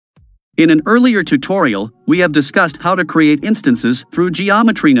In an earlier tutorial, we have discussed how to create instances through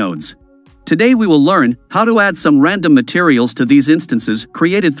geometry nodes. Today we will learn how to add some random materials to these instances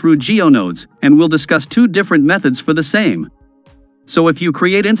created through geonodes, and we'll discuss two different methods for the same. So if you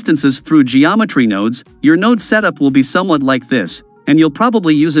create instances through geometry nodes, your node setup will be somewhat like this, and you'll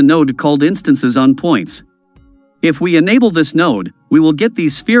probably use a node called instances on points. If we enable this node, we will get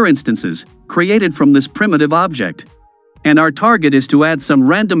these sphere instances, created from this primitive object. And our target is to add some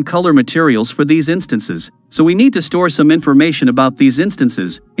random color materials for these instances, so we need to store some information about these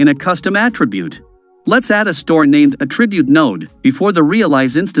instances in a custom attribute. Let's add a store named attribute node before the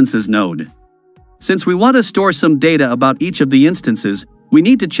𝐿𝐴𝐿𝑖𝑧E_instances node. Since we want to store some data about each of the instances, we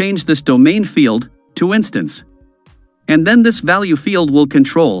need to change this domain field to instance. And then this value field will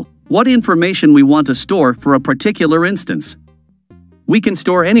control what information we want to store for a particular instance. We can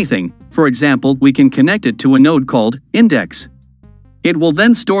store anything. For example, we can connect it to a node called index. It will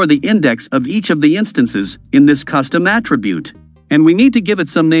then store the index of each of the instances in this custom attribute. And we need to give it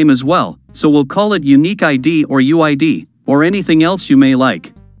some name as well, so we'll call it unique ID or UID, or anything else you may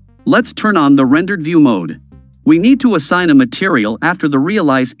like. Let's turn on the rendered view mode. We need to assign a material after the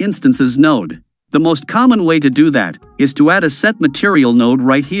𝐿𝐴𝐿𝑖𝑧E_instances node. The most common way to do that is to add a set material node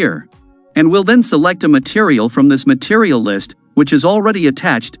right here. And we'll then select a material from this material list, which is already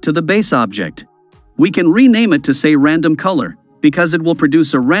attached to the base object. We can rename it to say random color, because it will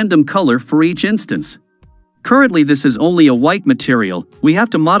produce a random color for each instance. Currently this is only a white material. We have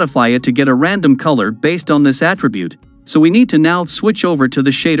to modify it to get a random color based on this attribute, so we need to now switch over to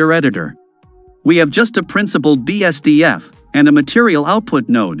the shader editor. We have just a principled BSDF and a material output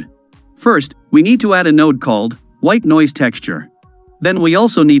node. First, we need to add a node called white noise texture. Then we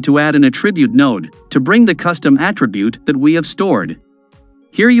also need to add an attribute node to bring the custom attribute that we have stored.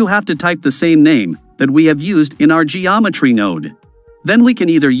 Here you have to type the same name that we have used in our geometry node. Then we can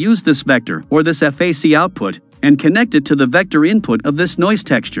either use this vector or this FAC output and connect it to the vector input of this noise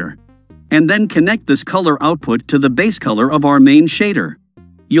texture. And then connect this color output to the base color of our main shader.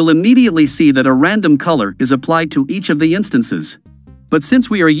 You'll immediately see that a random color is applied to each of the instances. But since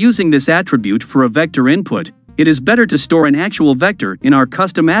we are using this attribute for a vector input, it is better to store an actual vector in our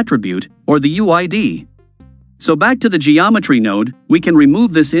custom attribute, or the UID. So back to the geometry node, we can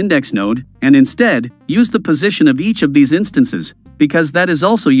remove this index node, and instead, use the position of each of these instances, because that is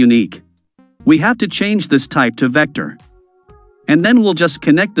also unique. We have to change this type to vector. And then we'll just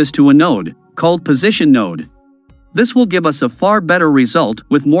connect this to a node, called position node. This will give us a far better result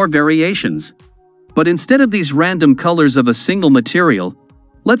with more variations. But instead of these random colors of a single material,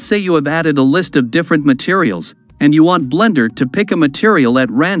 let's say you have added a list of different materials, and you want Blender to pick a material at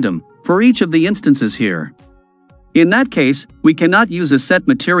random for each of the instances here. In that case, we cannot use a set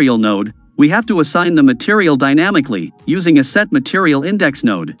material node, we have to assign the material dynamically using a set material index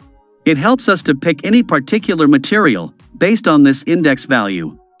node. It helps us to pick any particular material based on this index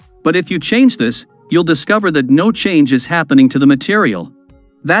value. But if you change this, you'll discover that no change is happening to the material.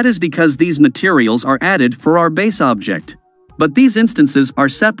 That is because these materials are added for our base object. But these instances are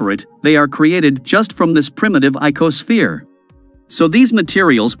separate, they are created just from this primitive icosphere. So these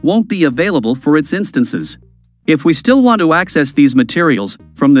materials won't be available for its instances. If we still want to access these materials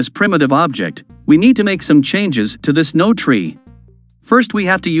from this primitive object, we need to make some changes to this node tree. First we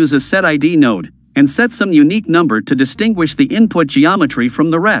have to use a setID node, and set some unique number to distinguish the input geometry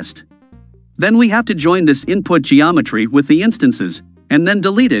from the rest. Then we have to join this input geometry with the instances, and then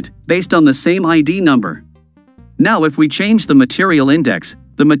delete it based on the same ID number. Now if we change the material index,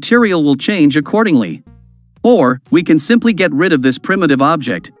 the material will change accordingly. Or, we can simply get rid of this primitive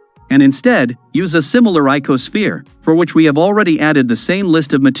object, and instead, use a similar icosphere, for which we have already added the same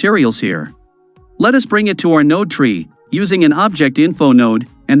list of materials here. Let us bring it to our node tree, using an object info node,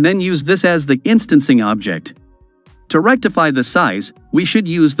 and then use this as the instancing object. To rectify the size, we should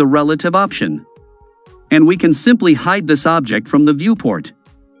use the relative option. And we can simply hide this object from the viewport.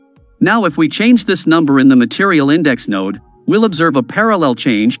 Now if we change this number in the material index node, we'll observe a parallel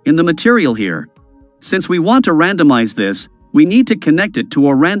change in the material here. Since we want to randomize this, we need to connect it to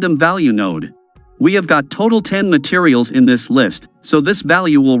a random value node. We have got total 10 materials in this list, so this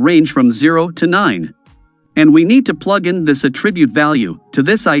value will range from 0 to 9. And we need to plug in this attribute value to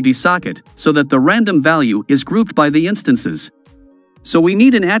this ID socket so that the random value is grouped by the instances. So we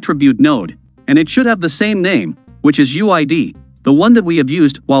need an attribute node, and it should have the same name, which is UID, the one that we have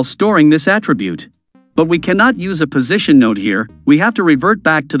used while storing this attribute. But we cannot use a position node here, we have to revert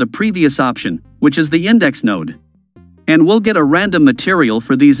back to the previous option, which is the index node. And we'll get a random material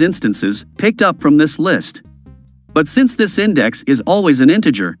for these instances picked up from this list. But since this index is always an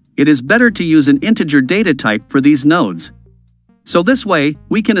integer, it is better to use an integer data type for these nodes. So this way,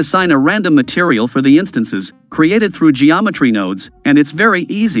 we can assign a random material for the instances created through geometry nodes, and it's very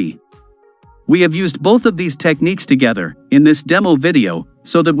easy. We have used both of these techniques together in this demo video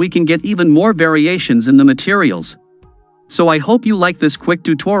so that we can get even more variations in the materials. So I hope you like this quick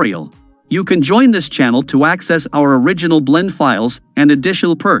tutorial. You can join this channel to access our original blend files and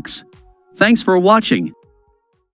additional perks. Thanks for watching.